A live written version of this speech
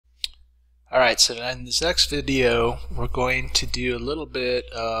Alright, so in this next video we're going to do a little bit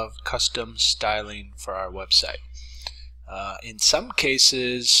of custom styling for our website. In some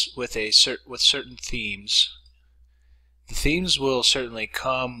cases with certain themes, the themes will certainly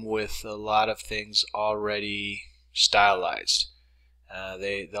come with a lot of things already stylized.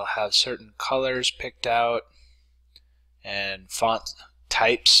 They'll have certain colors picked out and font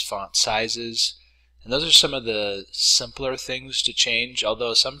types, font sizes. And those are some of the simpler things to change,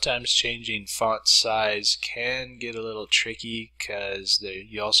 although sometimes changing font size can get a little tricky because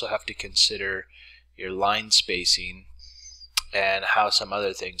you also have to consider your line spacing and how some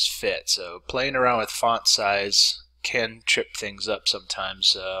other things fit. So playing around with font size can trip things up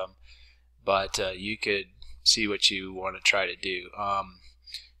sometimes, but you could see what you want to try to do.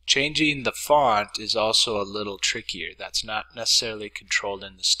 Changing the font is also a little trickier. That's not necessarily controlled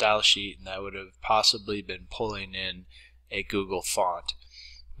in the style sheet, and that would have possibly been pulling in a Google font.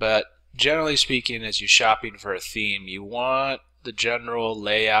 But generally speaking, as you're shopping for a theme, you want the general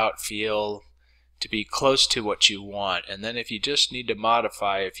layout feel to be close to what you want. And then if you just need to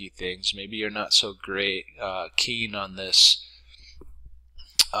modify a few things, maybe you're not so keen on this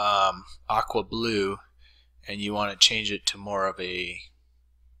aqua blue, and you want to change it to more of a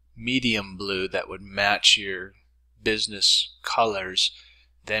medium blue that would match your business colors,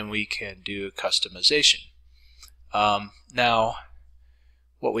 then we can do a customization. Now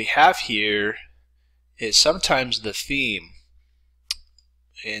what we have here is sometimes the theme,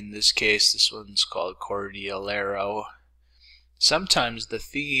 in this case this one's called Cordillero, sometimes the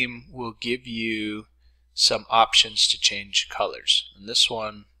theme will give you some options to change colors, and this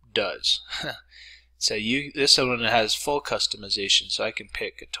one does. So this one has full customization, so I can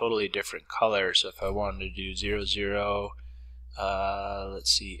pick a totally different color. So if I wanted to do 00,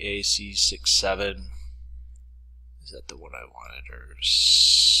 let's see, AC67, is that the one I wanted, or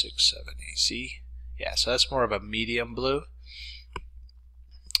 67AC? Yeah, so that's more of a medium blue.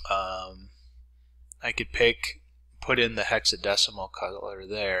 I could put in the hexadecimal color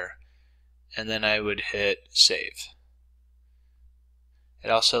there, and then I would hit save. It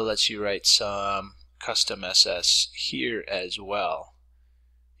also lets you write some custom SS here as well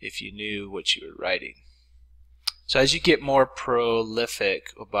if you knew what you were writing. So as you get more prolific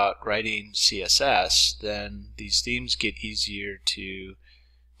about writing CSS, then these themes get easier to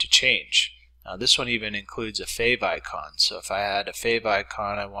change. This one even includes a Fav icon, so if I had a Fav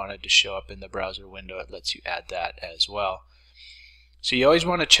icon I wanted to show up in the browser window, it lets you add that as well. So you always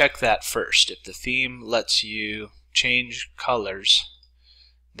want to check that first. If the theme lets you change colors,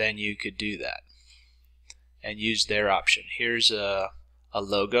 then you could do that and use their option. Here's a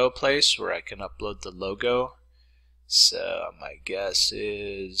logo place where I can upload the logo. So my guess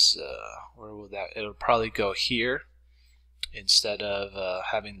is where will that? It'll probably go here instead of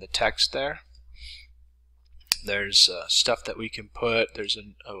having the text there. There's stuff that we can put. There's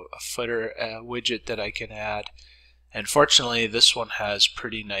a footer widget that I can add, and fortunately this one has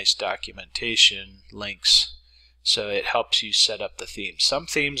pretty nice documentation links, so it helps you set up the theme. Some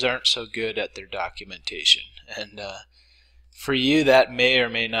themes aren't so good at their documentation, and for you that may or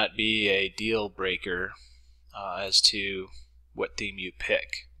may not be a deal breaker as to what theme you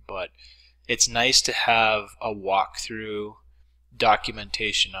pick, but it's nice to have a walkthrough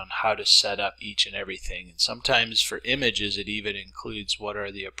documentation on how to set up each and everything. And sometimes for images it even includes what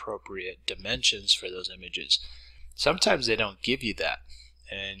are the appropriate dimensions for those images. Sometimes they don't give you that,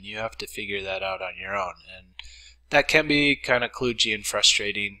 and you have to figure that out on your own, and that can be kind of kludgy and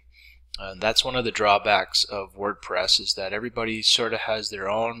frustrating. That's one of the drawbacks of WordPress, is that everybody sort of has their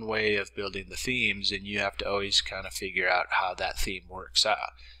own way of building the themes, and you have to always kind of figure out how that theme works.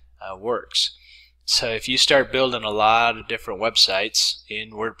 So if you start building a lot of different websites in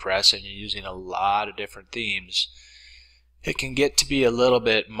WordPress and you're using a lot of different themes, it can get to be a little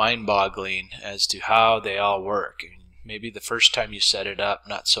bit mind-boggling as to how they all work. Maybe the first time you set it up,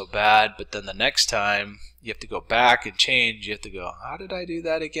 not so bad, but then the next time you have to go back and change. You have to go, how did I do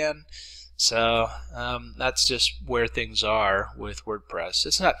that again? So that's just where things are with WordPress.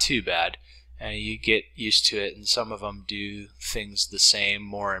 It's not too bad, and you get used to it, and some of them do things the same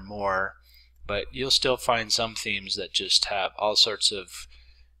more and more, but you'll still find some themes that just have all sorts of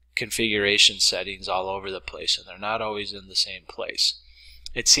configuration settings all over the place, and they're not always in the same place.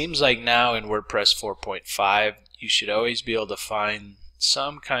 It seems like now in WordPress 4.5 you should always be able to find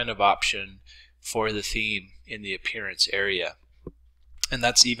some kind of option for the theme in the appearance area, and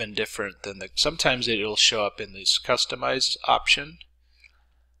that's even different than sometimes it'll show up in this customized option.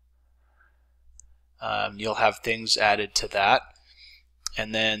 You'll have things added to that,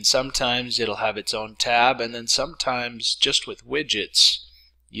 and then sometimes it'll have its own tab, and then sometimes just with widgets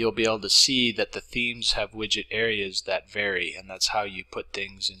you'll be able to see that the themes have widget areas that vary, and that's how you put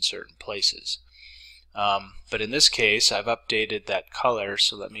things in certain places. But in this case, I've updated that color,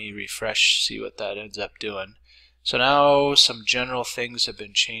 so let me refresh, see what that ends up doing. So now some general things have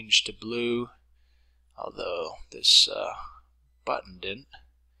been changed to blue, although this button didn't.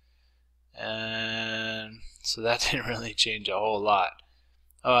 And so that didn't really change a whole lot.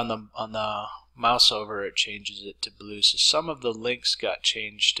 Oh, on the mouse over, it changes it to blue. So some of the links got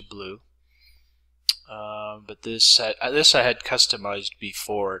changed to blue. But this I had customized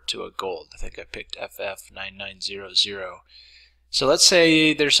before to a gold. I think I picked FF9900. So let's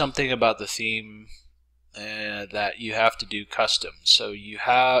say there's something about the theme that you have to do custom. So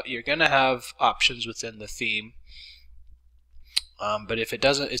you're going to have options within the theme. But if it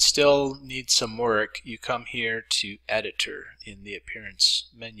doesn't, it still needs some work. You come here to Editor in the Appearance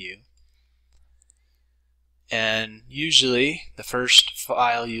menu. And usually the first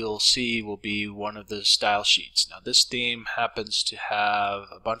file you'll see will be one of the style sheets. Now this theme happens to have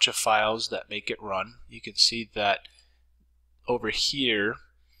a bunch of files that make it run. You can see that over here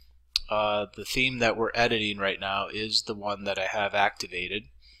the theme that we're editing right now is the one that I have activated,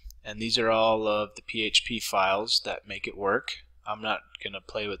 and these are all of the PHP files that make it work. I'm not going to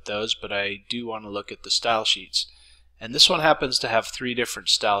play with those, but I do want to look at the style sheets. And this one happens to have 3 different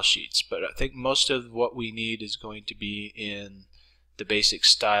style sheets, but I think most of what we need is going to be in the basic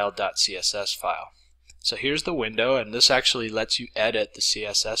style.css file. So here's the window, and this actually lets you edit the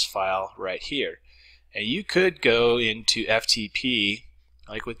CSS file right here. And you could go into FTP,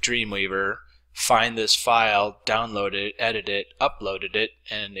 like with Dreamweaver, find this file, download it, edit it, uploaded it,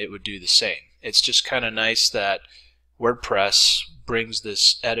 and it would do the same. It's just kind of nice that WordPress brings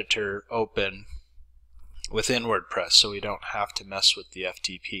this editor open within WordPress, so we don't have to mess with the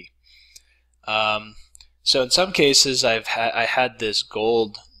FTP. So in some cases I had this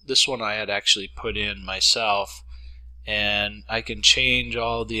gold, this one I had actually put in myself, and I can change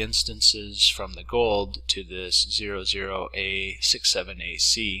all the instances from the gold to this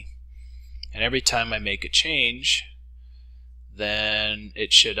 00A67AC, and every time I make a change then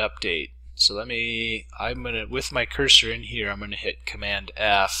it should update. So with my cursor in here, I'm going to hit Command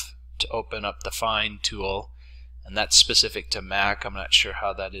F to open up the Find tool, and that's specific to Mac. I'm not sure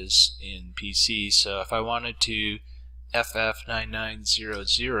how that is in PC. So if I wanted to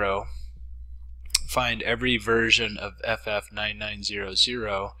FF9900 find every version of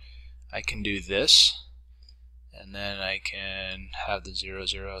FF9900, I can do this, and then I can have the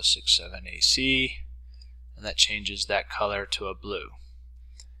 0067AC, and that changes that color to a blue.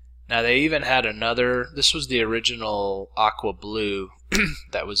 Now they even had another, this was the original aqua blue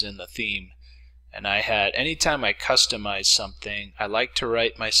that was in the theme, and I had, anytime I customize something, I like to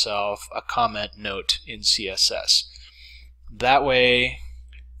write myself a comment note in CSS. That way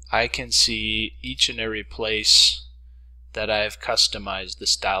I can see each and every place that I've customized the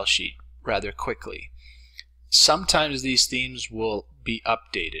style sheet rather quickly. Sometimes these themes will be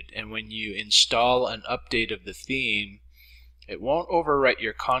updated, and when you install an update of the theme, it won't overwrite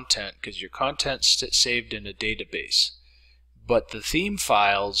your content because your content's saved in a database. But the theme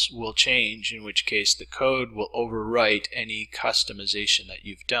files will change, in which case the code will overwrite any customization that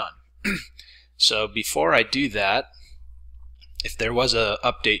you've done. So before I do that, if there was an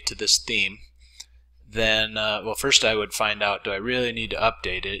update to this theme, then well, first I would find out, do I really need to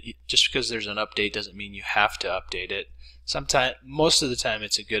update it? Just because there's an update doesn't mean you have to update it. Most of the time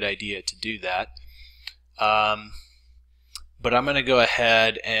it's a good idea to do that. But I'm going to go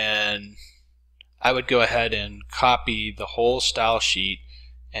ahead and I would go ahead and copy the whole style sheet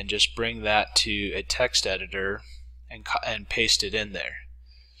and just bring that to a text editor and paste it in there.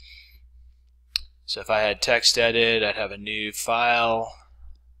 So if I had text edit, I'd have a new file,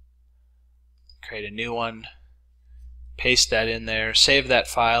 create a new one, paste that in there, save that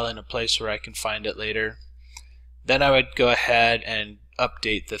file in a place where I can find it later. Then I would go ahead and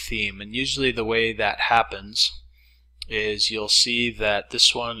update the theme, and usually the way that happens is you'll see that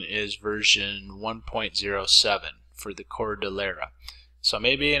this one is version 1.07 for the Cordillera. So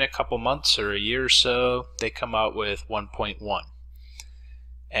maybe in a couple months or a year or so they come out with 1.1.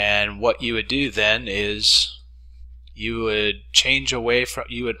 And what you would do then is you would change away from,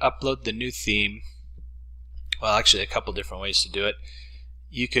 you would upload the new theme. Well, actually a couple different ways to do it.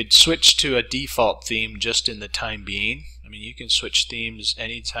 You could switch to a default theme just in the time being. I mean, you can switch themes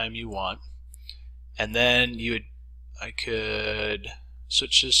anytime you want. And then I could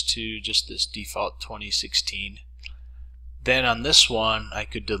switch this to just this default 2016. Then on this one I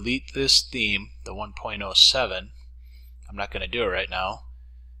could delete this theme, the 1.07. I'm not going to do it right now.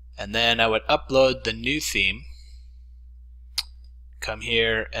 And then I would upload the new theme, come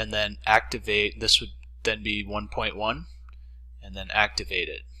here and then activate. This would then be 1.1, and then activate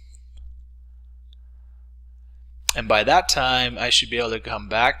it. And by that time I should be able to come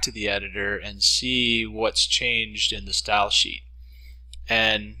back to the editor and see what's changed in the style sheet.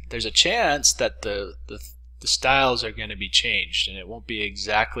 And there's a chance that the styles are going to be changed, and it won't be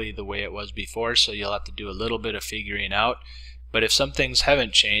exactly the way it was before, so you'll have to do a little bit of figuring out. But if some things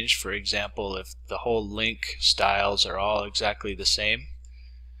haven't changed, for example, if the whole link styles are all exactly the same,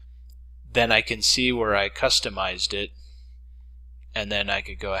 then I can see where I customized it, and then I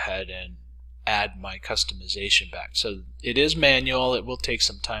could go ahead and add my customization back. So it is manual. It will take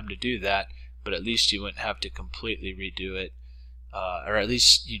some time to do that, but at least you wouldn't have to completely redo it, or at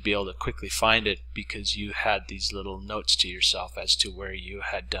least you'd be able to quickly find it because you had these little notes to yourself as to where you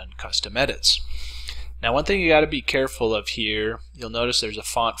had done custom edits. Now, one thing you got to be careful of here, you'll notice there's a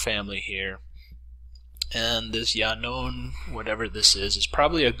font family here, and this Yanon, whatever this is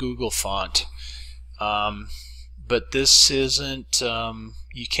probably a Google font, but this isn't,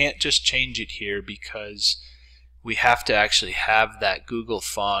 you can't just change it here because we have to actually have that Google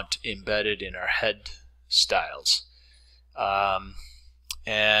font embedded in our head styles.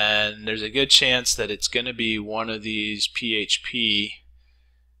 And there's a good chance that it's going to be one of these PHP.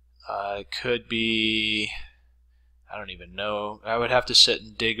 It could be, I don't even know. I would have to sit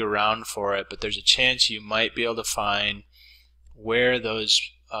and dig around for it, but there's a chance you might be able to find where those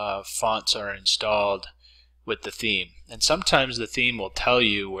fonts are installed with the theme. And sometimes the theme will tell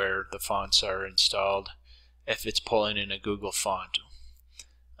you where the fonts are installed if it's pulling in a Google font.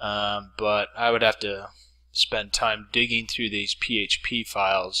 But I would have to spend time digging through these PHP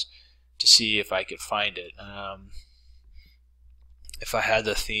files to see if I could find it. If I had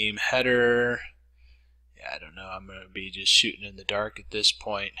the theme header, yeah, I don't know, I'm going to be just shooting in the dark at this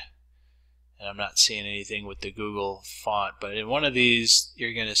point, and I'm not seeing anything with the Google font. But in one of these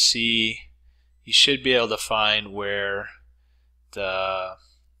you're going to see, you should be able to find where the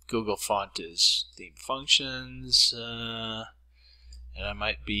Google font is. Theme functions, and I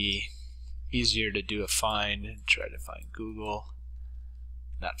might be easier to do a find and try to find Google.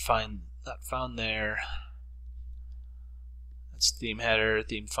 Not found there. That's theme header,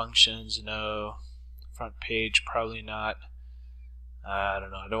 theme functions, no. Front page, probably not. I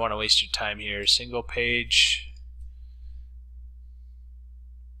don't know, I don't want to waste your time here. Single page.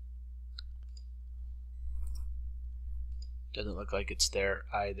 Doesn't look like it's there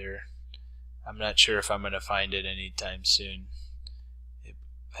either. I'm not sure if I'm going to find it anytime soon.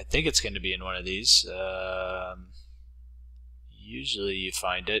 I think it's going to be in one of these. Usually you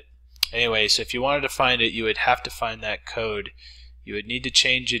find it. Anyway, so if you wanted to find it, you would have to find that code. You would need to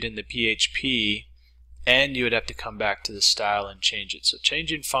change it in the PHP, and you would have to come back to the style and change it. So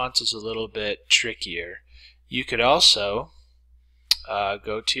changing fonts is a little bit trickier. You could also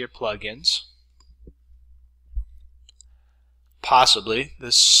go to your plugins. Possibly.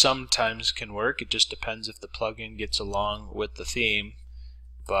 This sometimes can work. It just depends if the plugin gets along with the theme.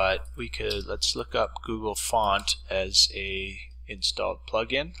 But we could, let's look up Google Font as a installed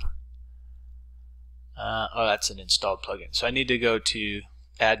plugin. Oh, that's an installed plugin. So I need to go to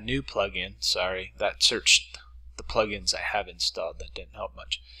add new plugin. Sorry, that searched the plugins I have installed. That didn't help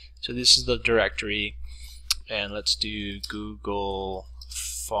much. So this is the directory, and let's do Google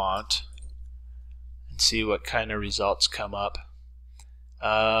Font and see what kind of results come up.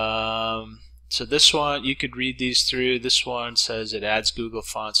 So this one, you could read these through. This one says it adds Google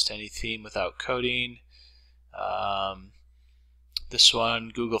Fonts to any theme without coding. This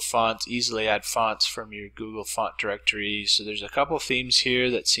one, Google Fonts, easily add fonts from your Google Font directory. So there's a couple themes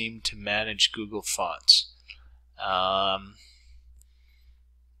here that seem to manage Google Fonts. And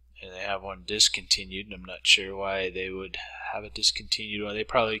they have one discontinued, and I'm not sure why they would have a discontinued one. They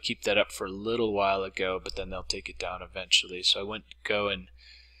probably keep that up for a little while ago, but then they'll take it down eventually. So I wouldn't go and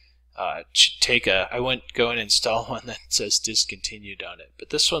install one that says discontinued on it. But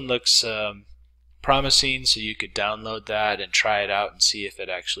this one looks promising, so you could download that and try it out and see if it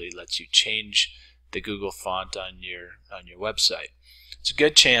actually lets you change the Google font on your website. It's a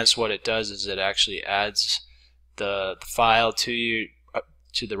good chance what it does is it actually adds the file to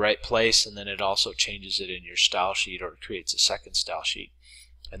the right place, and then it also changes it in your style sheet, or it creates a second style sheet,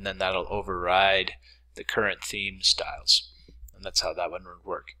 and then that'll override the current theme styles, and that's how that one would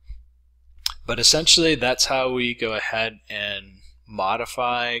work. But essentially that's how we go ahead and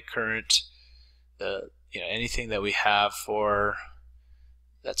modify current anything that we have for,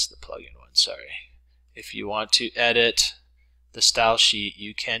 that's the plugin one, sorry. If you want to edit the style sheet,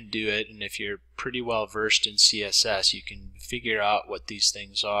 you can do it, and if you're pretty well versed in CSS, you can figure out what these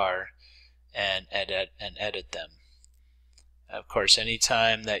things are and edit them. Of course,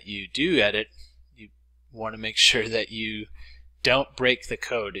 anytime that you do edit, you want to make sure that you don't break the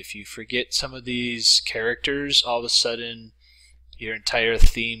code. If you forget some of these characters, all of a sudden your entire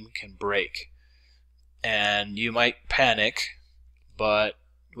theme can break. And you might panic, but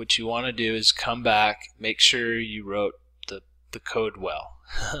what you want to do is come back, make sure you wrote the code well.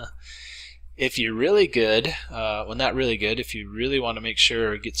 If you're really good, well, not really good, if you really want to make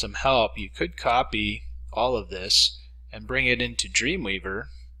sure or get some help, you could copy all of this and bring it into Dreamweaver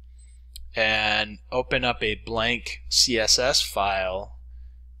and open up a blank CSS file,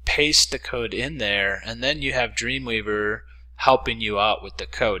 paste the code in there, and then you have Dreamweaver helping you out with the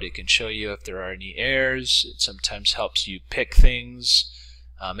code. It can show you if there are any errors. It sometimes helps you pick things,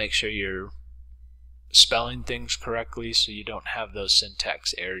 make sure you're spelling things correctly so you don't have those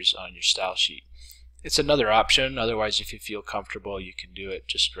syntax errors on your style sheet. It's another option. Otherwise, if you feel comfortable, you can do it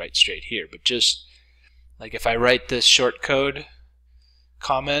just right straight here. But just like if I write this short code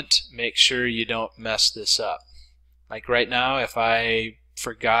comment, make sure you don't mess this up. Like right now, if I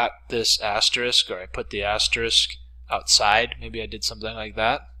forgot this asterisk, or I put the asterisk outside, maybe I did something like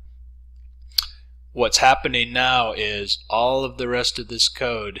that, what's happening now is all of the rest of this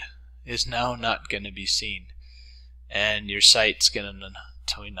code is now not going to be seen, and your site's going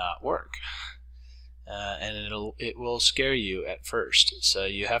to not work, and it will scare you at first. So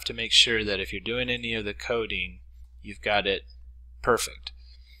you have to make sure that if you're doing any of the coding, you've got it perfect,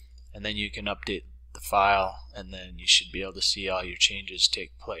 and then you can update the file, and then you should be able to see all your changes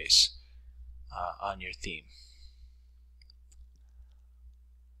take place on your theme.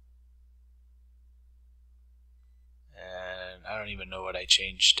 And I don't even know what I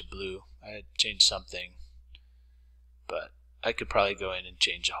changed to blue. I changed something, but I could probably go in and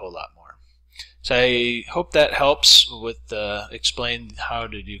change a whole lot more. So I hope that helps with explain how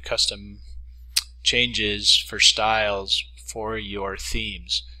to do custom changes for styles for your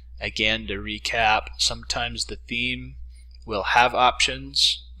themes. Again, to recap, sometimes the theme will have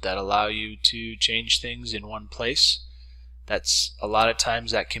options that allow you to change things in one place. That's a lot of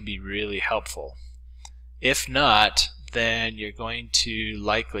times that can be really helpful. If not, then you're going to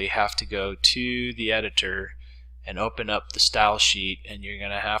likely have to go to the editor and open up the style sheet, and you're going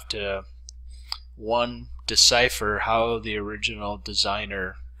to have to, one, decipher how the original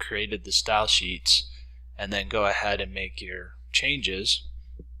designer created the style sheets, and then go ahead and make your changes.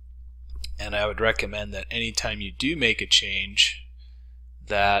 And I would recommend that anytime you do make a change,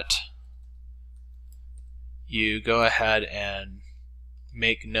 that you go ahead and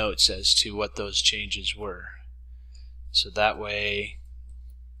make notes as to what those changes were. So that way,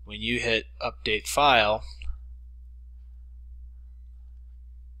 when you hit update file,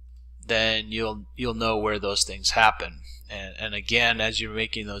 then you'll know where those things happen. And again, as you're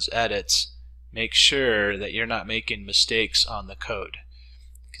making those edits, make sure that you're not making mistakes on the code.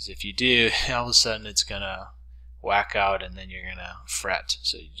 Because if you do, all of a sudden it's going to whack out, and then you're going to fret.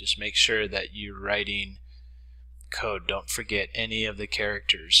 So you just make sure that you're writing code. Don't forget any of the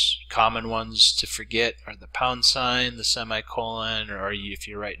characters. Common ones to forget are the pound sign, the semicolon, or if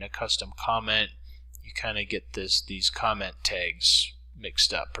you're writing a custom comment, you kind of get these comment tags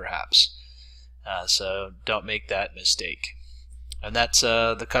mixed up perhaps. So don't make that mistake. And that's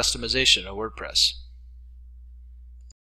the customization of WordPress.